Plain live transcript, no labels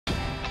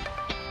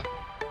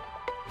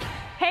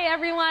Hey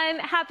everyone,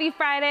 happy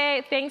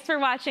Friday. Thanks for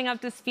watching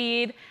Up to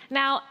Speed.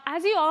 Now,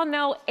 as you all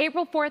know,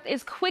 April 4th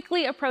is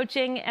quickly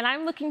approaching, and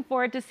I'm looking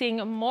forward to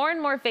seeing more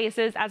and more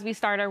faces as we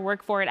start our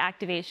Work For It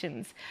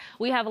activations.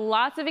 We have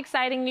lots of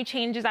exciting new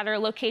changes at our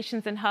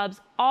locations and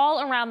hubs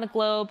all around the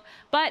globe,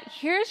 but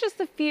here's just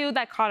a few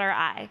that caught our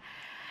eye.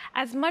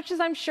 As much as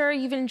I'm sure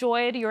you've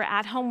enjoyed your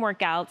at-home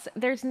workouts,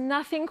 there's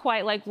nothing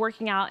quite like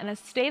working out in a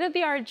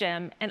state-of-the-art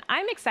gym, and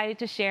I'm excited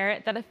to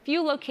share that a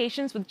few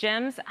locations with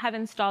gyms have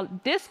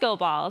installed disco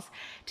balls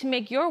to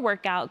make your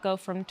workout go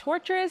from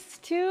torturous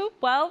to,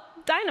 well,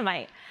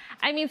 dynamite.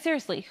 I mean,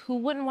 seriously, who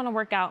wouldn't want to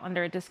work out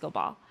under a disco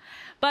ball?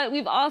 But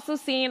we've also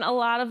seen a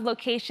lot of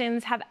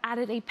locations have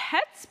added a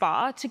pet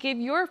spa to give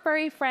your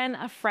furry friend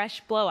a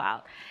fresh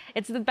blowout.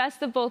 It's the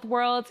best of both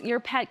worlds.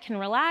 Your pet can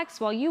relax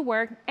while you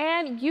work,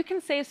 and you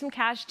can save some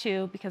cash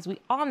too, because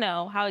we all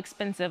know how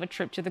expensive a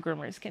trip to the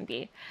groomers can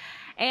be.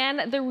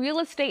 And the real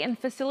estate and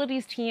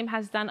facilities team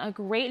has done a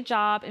great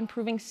job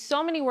improving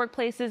so many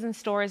workplaces and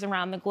stores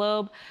around the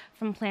globe.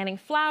 From planting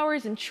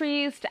flowers and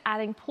trees to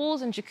adding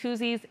pools and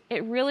jacuzzis,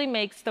 it really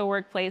makes the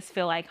workplace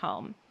feel like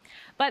home.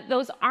 But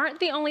those aren't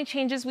the only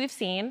changes we've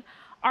seen.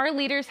 Our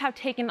leaders have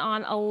taken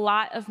on a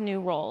lot of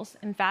new roles.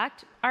 In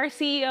fact, our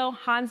CEO,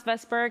 Hans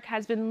Vestberg,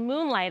 has been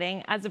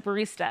moonlighting as a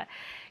barista.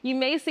 You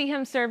may see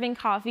him serving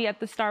coffee at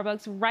the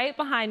Starbucks right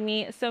behind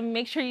me, so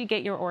make sure you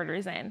get your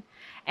orders in.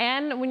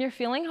 And when you're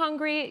feeling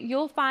hungry,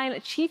 you'll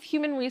find Chief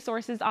Human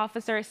Resources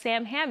Officer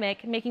Sam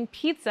Hammock making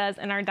pizzas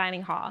in our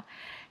dining hall.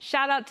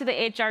 Shout out to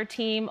the HR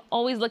team,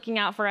 always looking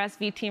out for us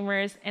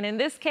V-teamers, and in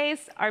this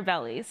case, our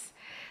bellies.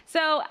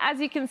 So as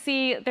you can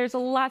see, there's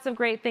lots of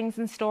great things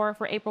in store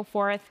for April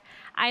 4th.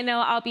 I know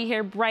I'll be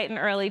here bright and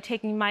early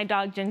taking my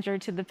dog Ginger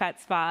to the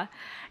pet spa.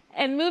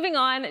 And moving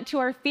on to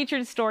our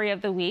featured story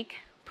of the week,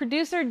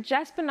 producer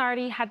Jess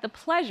Bonardi had the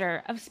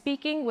pleasure of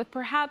speaking with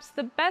perhaps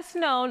the best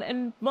known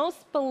and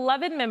most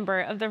beloved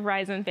member of the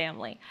Verizon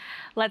family.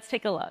 Let's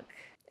take a look.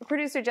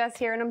 Producer Jess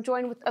here, and I'm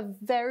joined with a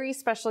very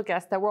special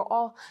guest that we're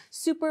all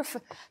super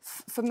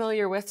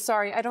familiar with.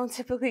 Sorry, I don't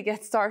typically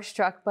get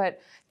starstruck, but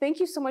thank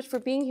you so much for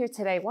being here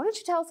today. Why don't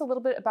you tell us a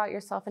little bit about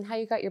yourself and how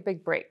you got your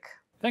big break?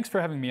 Thanks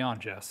for having me on,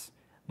 Jess.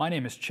 My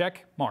name is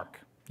Check Mark.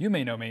 You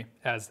may know me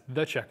as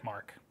the Check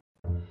Mark.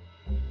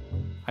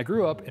 I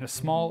grew up in a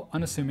small,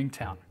 unassuming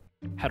town.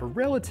 Had a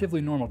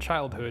relatively normal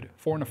childhood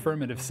for an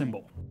affirmative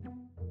symbol.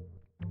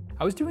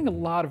 I was doing a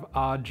lot of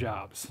odd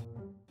jobs.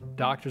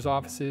 Doctor's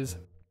offices,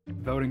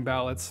 voting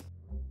ballots.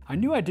 I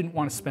knew I didn't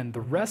want to spend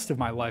the rest of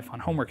my life on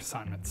homework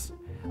assignments.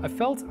 I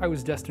felt I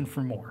was destined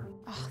for more.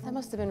 Oh, that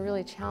must have been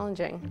really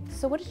challenging.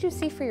 So what did you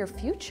see for your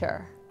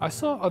future? I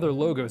saw other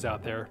logos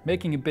out there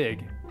making it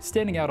big,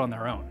 standing out on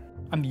their own.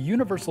 I'm the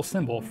universal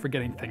symbol for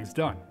getting things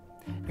done.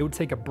 It would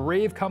take a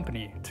brave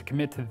company to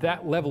commit to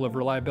that level of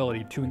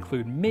reliability to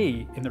include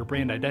me in their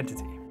brand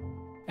identity.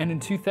 And in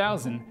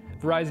 2000,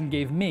 Verizon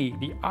gave me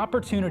the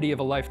opportunity of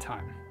a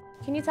lifetime.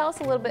 Can you tell us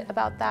a little bit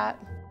about that?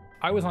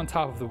 I was on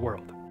top of the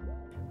world.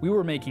 We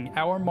were making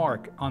our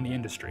mark on the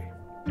industry.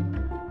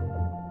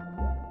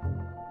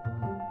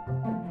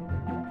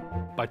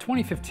 By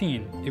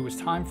 2015, it was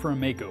time for a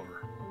makeover.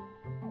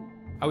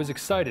 I was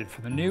excited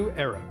for the new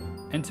era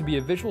and to be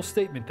a visual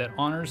statement that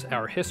honors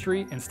our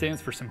history and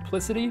stands for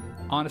simplicity,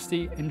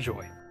 honesty, and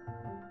joy.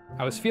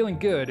 I was feeling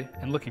good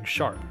and looking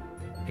sharp.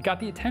 It got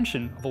the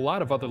attention of a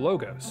lot of other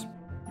logos.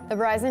 The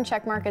Verizon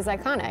checkmark is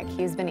iconic.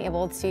 He's been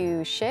able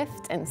to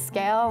shift and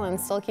scale and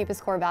still keep his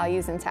core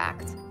values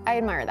intact. I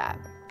admire that.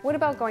 What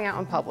about going out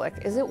in public?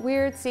 Is it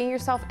weird seeing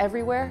yourself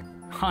everywhere?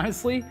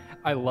 Honestly,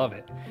 I love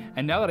it.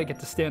 And now that I get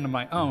to stand on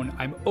my own,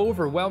 I'm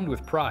overwhelmed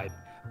with pride.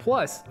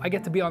 Plus, I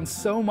get to be on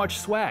so much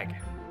swag.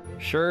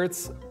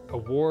 Shirts,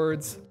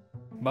 awards,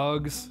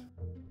 mugs,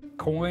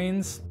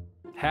 coins,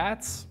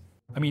 hats.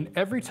 I mean,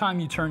 every time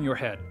you turn your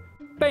head,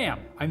 bam,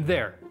 I'm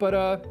there.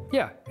 But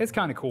yeah, it's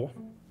kind of cool.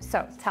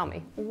 So tell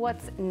me,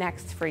 what's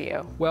next for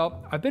you?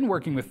 Well, I've been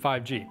working with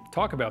 5G.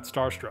 Talk about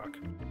starstruck.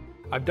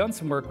 I've done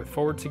some work with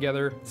Forward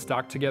Together,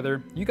 Stock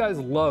Together. You guys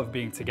love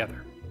being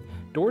together.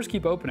 Doors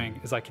keep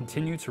opening as I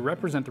continue to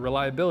represent the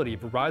reliability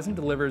Verizon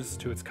delivers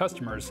to its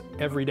customers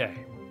every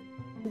day.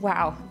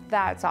 Wow,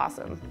 that's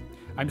awesome.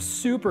 I'm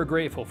super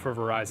grateful for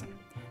Verizon.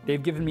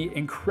 They've given me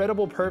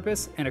incredible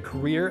purpose and a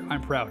career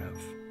I'm proud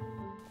of.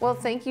 Well,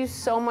 thank you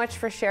so much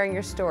for sharing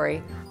your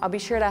story. I'll be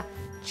sure to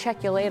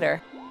check you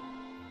later.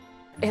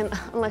 And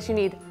unless you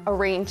need a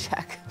rain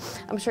check.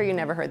 I'm sure you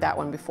never heard that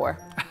one before.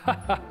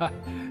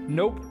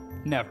 Nope,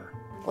 never.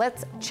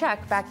 Let's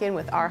check back in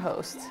with our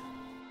host.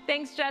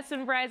 Thanks, Jess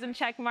and Verizon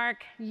Checkmark.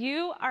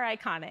 You are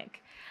iconic.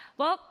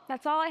 Well,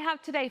 that's all I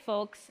have today,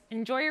 folks.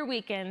 Enjoy your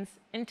weekends.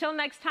 Until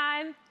next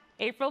time,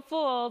 April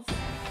Fools.